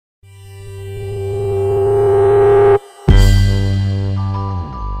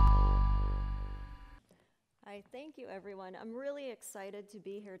everyone. I'm really excited to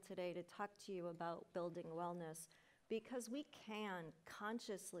be here today to talk to you about building wellness because we can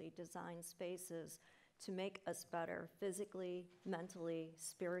consciously design spaces to make us better physically, mentally,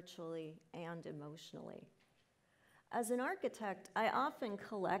 spiritually, and emotionally. As an architect, I often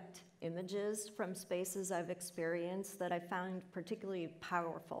collect images from spaces I've experienced that I found particularly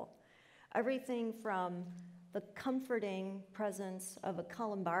powerful. Everything from the comforting presence of a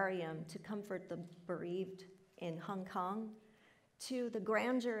columbarium to comfort the bereaved in Hong Kong, to the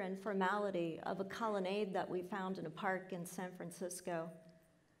grandeur and formality of a colonnade that we found in a park in San Francisco,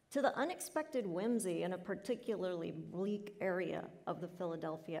 to the unexpected whimsy in a particularly bleak area of the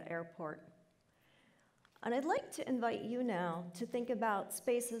Philadelphia airport. And I'd like to invite you now to think about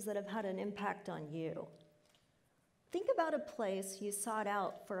spaces that have had an impact on you. Think about a place you sought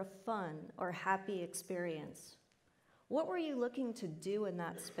out for a fun or happy experience. What were you looking to do in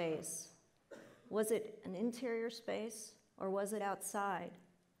that space? Was it an interior space or was it outside?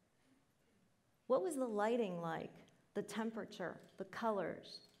 What was the lighting like, the temperature, the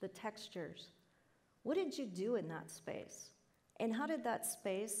colors, the textures? What did you do in that space? And how did that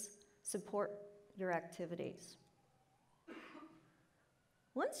space support your activities?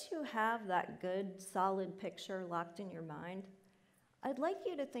 Once you have that good, solid picture locked in your mind, I'd like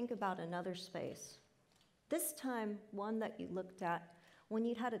you to think about another space. This time, one that you looked at when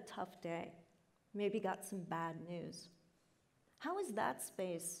you'd had a tough day, maybe got some bad news. How is that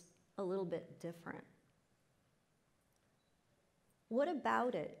space a little bit different? What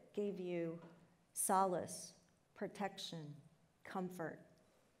about it gave you solace, protection, comfort?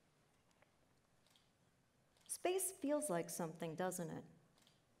 Space feels like something, doesn't it?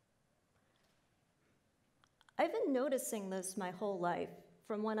 I've been noticing this my whole life,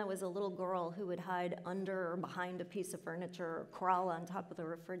 from when I was a little girl who would hide under or behind a piece of furniture or crawl on top of the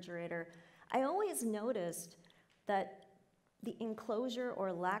refrigerator. I always noticed that the enclosure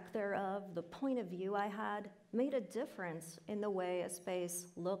or lack thereof, the point of view I had, made a difference in the way a space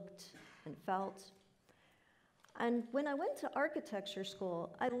looked and felt. And when I went to architecture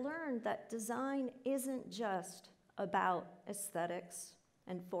school, I learned that design isn't just about aesthetics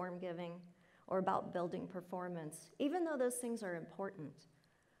and form giving, or about building performance, even though those things are important.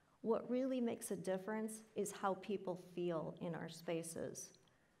 What really makes a difference is how people feel in our spaces.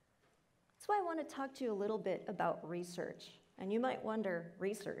 That's why I want to talk to you a little bit about research. And you might wonder,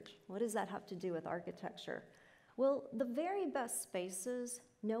 research, what does that have to do with architecture? Well, the very best spaces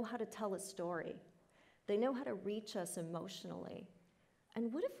know how to tell a story. They know how to reach us emotionally.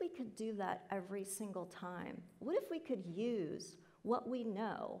 And what if we could do that every single time? What if we could use what we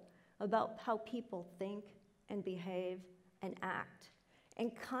know about how people think and behave and act,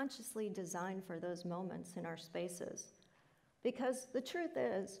 and consciously design for those moments in our spaces? Because the truth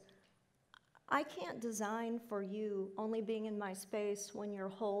is, I can't design for you only being in my space when you're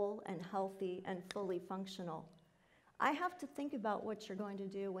whole and healthy and fully functional. I have to think about what you're going to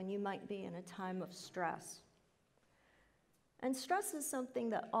do when you might be in a time of stress. And stress is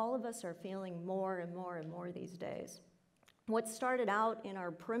something that all of us are feeling more and more and more these days. What started out in our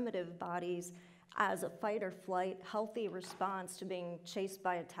primitive bodies as a fight or flight, healthy response to being chased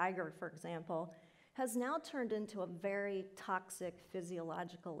by a tiger, for example, has now turned into a very toxic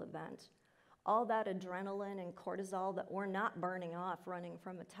physiological event. All that adrenaline and cortisol that we're not burning off running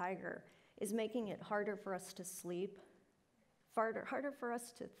from a tiger is making it harder for us to sleep, harder for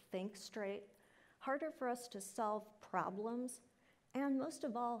us to think straight, harder for us to solve problems, and most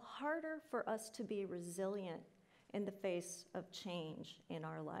of all, harder for us to be resilient in the face of change in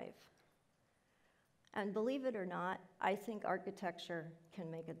our life. And believe it or not, I think architecture can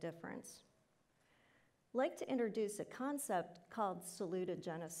make a difference. I'd like to introduce a concept called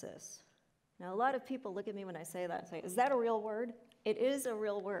salutogenesis. Now, a lot of people look at me when I say that and say, is that a real word? It is a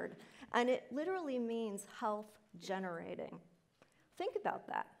real word. And it literally means health generating. Think about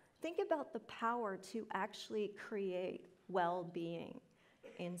that. Think about the power to actually create well-being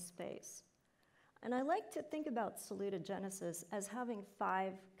in space. And I like to think about salutogenesis as having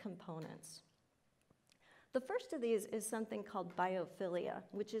 5 components. The first of these is something called biophilia,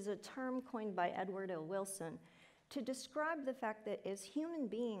 which is a term coined by Edward O. Wilson to describe the fact that as human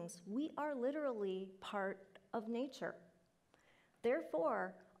beings, we are literally part of nature.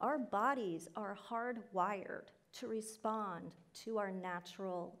 Therefore, our bodies are hardwired to respond to our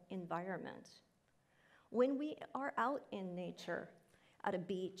natural environment. When we are out in nature, at a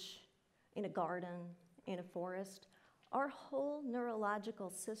beach, in a garden, in a forest, our whole neurological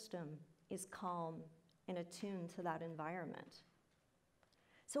system is calm and attuned to that environment.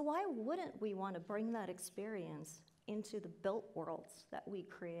 So why wouldn't we want to bring that experience into the built worlds that we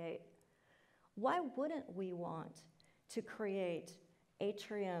create? Why wouldn't we want to create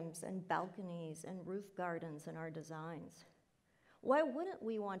atriums and balconies and roof gardens in our designs? Why wouldn't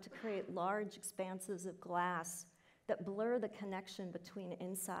we want to create large expanses of glass that blur the connection between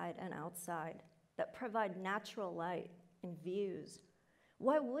inside and outside, that provide natural light and views?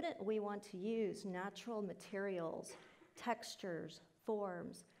 Why wouldn't we want to use natural materials, textures,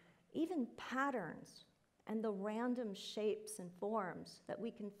 forms, even patterns, and the random shapes and forms that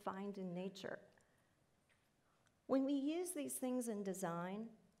we can find in nature? When we use these things in design,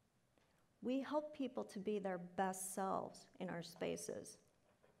 we help people to be their best selves in our spaces.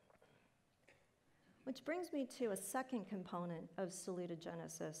 Which brings me to a second component of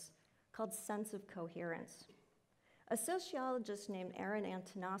salutogenesis called sense of coherence. A sociologist named Aaron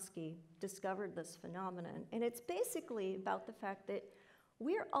Antonovsky discovered this phenomenon, and it's basically about the fact that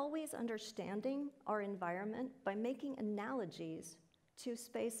we're always understanding our environment by making analogies to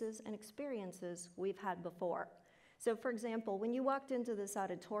spaces and experiences we've had before. So for example, when you walked into this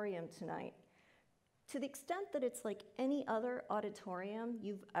auditorium tonight, to the extent that it's like any other auditorium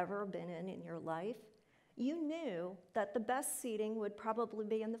you've ever been in your life, you knew that the best seating would probably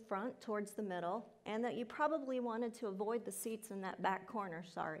be in the front towards the middle, and that you probably wanted to avoid the seats in that back corner,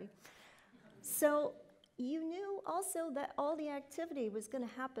 sorry. So you knew also that all the activity was going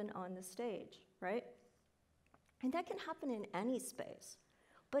to happen on the stage, right? And that can happen in any space.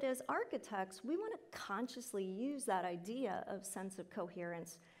 But as architects, we want to consciously use that idea of sense of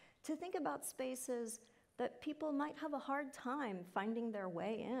coherence to think about spaces that people might have a hard time finding their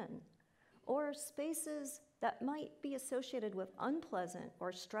way in, or spaces that might be associated with unpleasant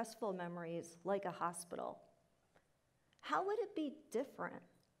or stressful memories, like a hospital. How would it be different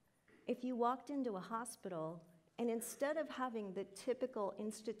if you walked into a hospital and instead of having the typical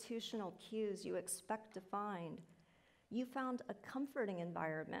institutional cues you expect to find, you found a comforting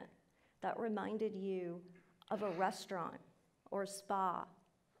environment that reminded you of a restaurant or spa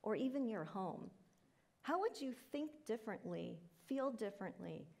or even your home? How would you think differently, feel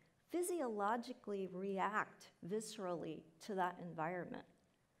differently, physiologically react viscerally to that environment?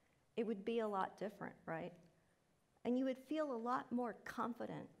 It would be a lot different, right? And you would feel a lot more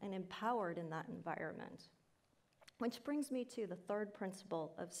confident and empowered in that environment. Which brings me to the third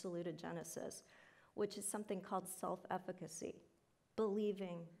principle of salutogenesis, which is something called self-efficacy,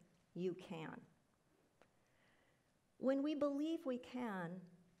 believing you can. When we believe we can,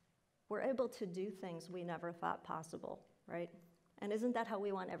 we're able to do things we never thought possible, right? And isn't that how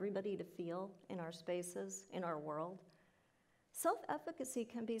we want everybody to feel in our spaces, in our world? Self-efficacy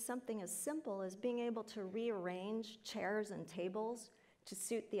can be something as simple as being able to rearrange chairs and tables to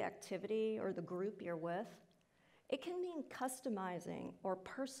suit the activity or the group you're with. It can mean customizing or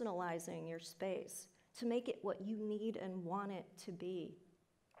personalizing your space to make it what you need and want it to be.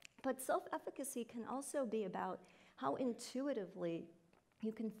 But self-efficacy can also be about how intuitively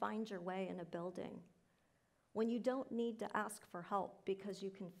you can find your way in a building, when you don't need to ask for help because you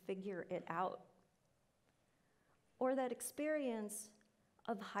can figure it out. Or that experience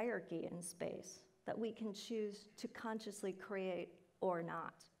of hierarchy in space that we can choose to consciously create or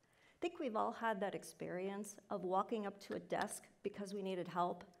not. I think we've all had that experience of walking up to a desk because we needed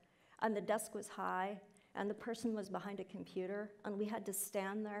help, and the desk was high, and the person was behind a computer, and we had to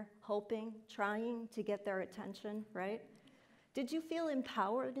stand there hoping, trying to get their attention, right? Did you feel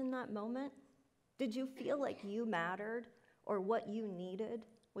empowered in that moment? Did you feel like you mattered or what you needed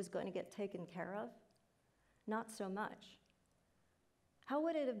was going to get taken care of? Not so much. How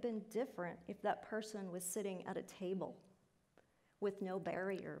would it have been different if that person was sitting at a table with no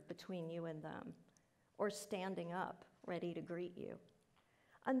barrier between you and them, or standing up, ready to greet you?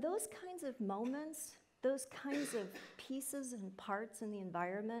 And those kinds of moments, those kinds of pieces and parts in the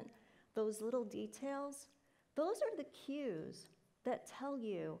environment, those little details, those are the cues that tell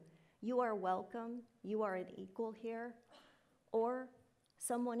you you are welcome, you are an equal here, or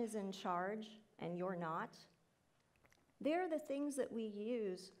someone is in charge and you're not. They're the things that we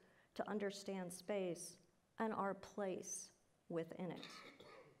use to understand space and our place within it.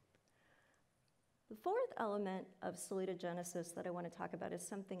 The fourth element of salutogenesis that I want to talk about is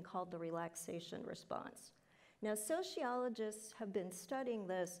something called the relaxation response. Now, sociologists have been studying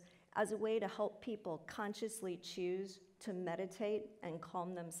this as a way to help people consciously choose to meditate and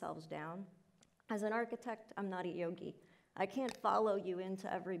calm themselves down. As an architect, I'm not a yogi. I can't follow you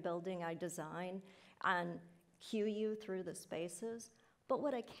into every building I design and cue you through the spaces, but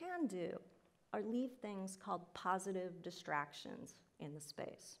what I can do are leave things called positive distractions in the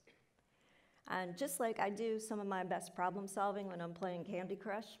space. And just like I do some of my best problem solving when I'm playing Candy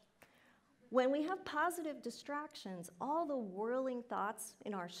Crush, when we have positive distractions, all the whirling thoughts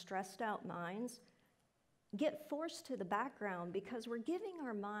in our stressed out minds get forced to the background because we're giving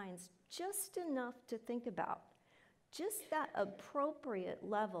our minds just enough to think about, just that appropriate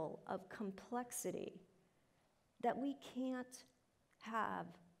level of complexity that we can't have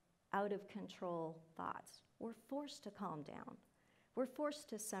out of control thoughts. We're forced to calm down. We're forced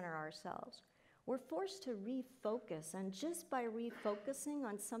to center ourselves. We're forced to refocus, and just by refocusing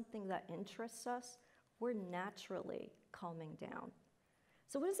on something that interests us, we're naturally calming down.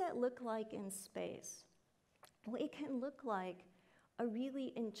 So what does that look like in space? Well, it can look like a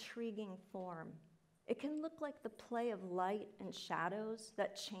really intriguing form. It can look like the play of light and shadows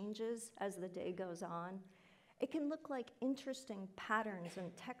that changes as the day goes on. It can look like interesting patterns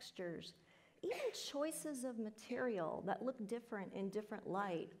and textures, even choices of material that look different in different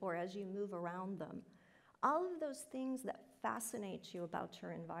light or as you move around them. All of those things that fascinate you about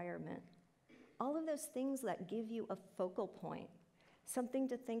your environment. All of those things that give you a focal point, something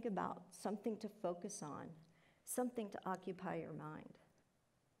to think about, something to focus on, something to occupy your mind.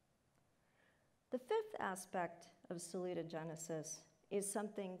 The fifth aspect of salutogenesis is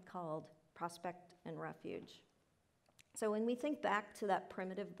something called prospect and refuge. So when we think back to that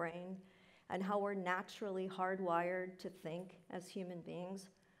primitive brain and how we're naturally hardwired to think as human beings,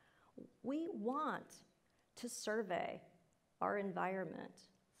 we want to survey our environment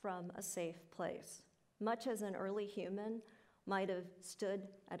from a safe place, much as an early human might have stood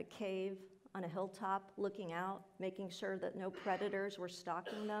at a cave on a hilltop looking out, making sure that no predators were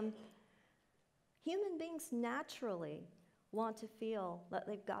stalking them. Human beings naturally want to feel that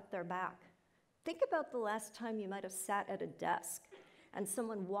they've got their back. Think about the last time you might have sat at a desk and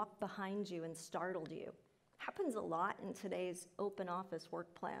someone walked behind you and startled you. Happens a lot in today's open office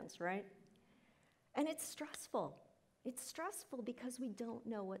work plans, right? And it's stressful. It's stressful because we don't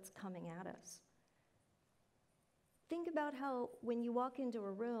know what's coming at us. Think about how when you walk into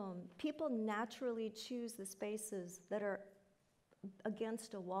a room, people naturally choose the spaces that are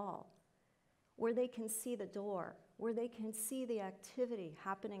against a wall, where they can see the door, where they can see the activity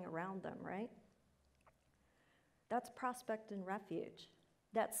happening around them, right? That's prospect and refuge.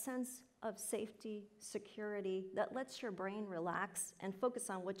 That sense of safety, security, that lets your brain relax and focus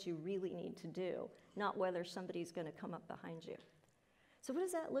on what you really need to do, not whether somebody's going to come up behind you. So what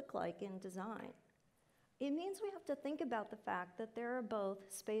does that look like in design? It means we have to think about the fact that there are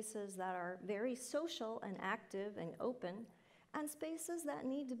both spaces that are very social and active and open, and spaces that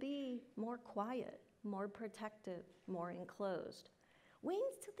need to be more quiet, more protective, more enclosed. We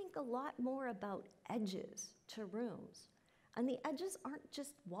need to think a lot more about edges to rooms. And the edges aren't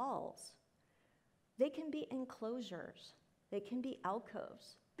just walls. They can be enclosures. They can be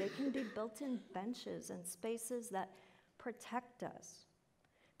alcoves. They can be built-in benches and spaces that protect us,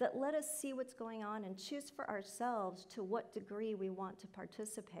 that let us see what's going on and choose for ourselves to what degree we want to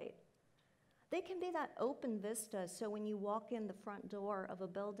participate. They can be that open vista, so when you walk in the front door of a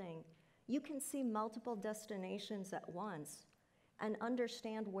building, you can see multiple destinations at once and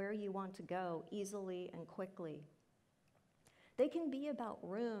understand where you want to go easily and quickly. They can be about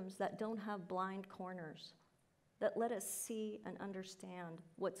rooms that don't have blind corners, that let us see and understand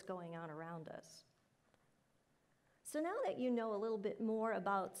what's going on around us. So now that you know a little bit more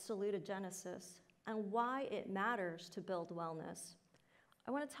about salutogenesis and why it matters to build wellness,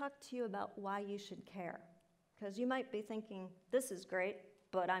 I want to talk to you about why you should care. Because you might be thinking, this is great,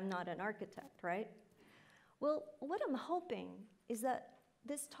 but I'm not an architect, right? Well, what I'm hoping is that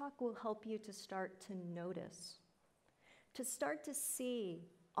this talk will help you to start to notice, to start to see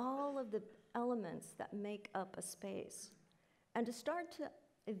all of the elements that make up a space, and to start to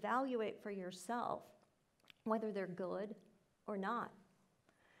evaluate for yourself whether they're good or not,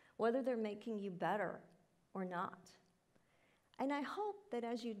 whether they're making you better or not. And I hope that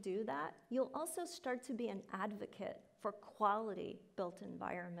as you do that, you'll also start to be an advocate for quality built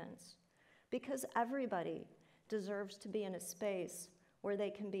environments, because everybody deserves to be in a space where they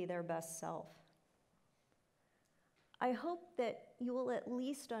can be their best self. I hope that you will at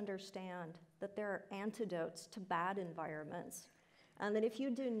least understand that there are antidotes to bad environments, and that if you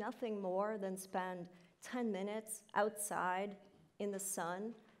do nothing more than spend 10 minutes outside in the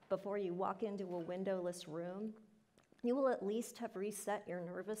sun before you walk into a windowless room, you will at least have reset your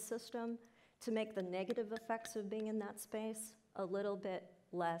nervous system to make the negative effects of being in that space a little bit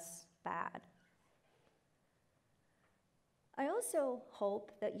less bad. I also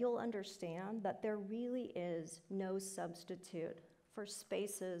hope that you'll understand that there really is no substitute for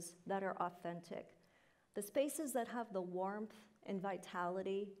spaces that are authentic, the spaces that have the warmth and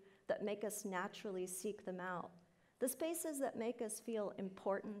vitality that make us naturally seek them out, the spaces that make us feel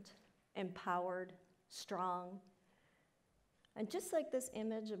important, empowered, strong. And just like this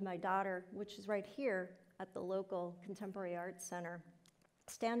image of my daughter, which is right here, at the local Contemporary Arts Center,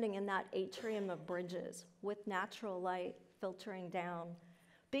 standing in that atrium of bridges with natural light filtering down,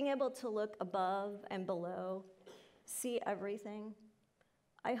 being able to look above and below, see everything,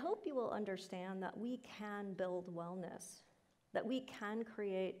 I hope you will understand that we can build wellness, that we can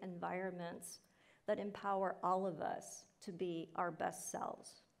create environments that empower all of us to be our best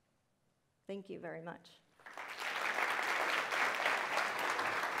selves. Thank you very much.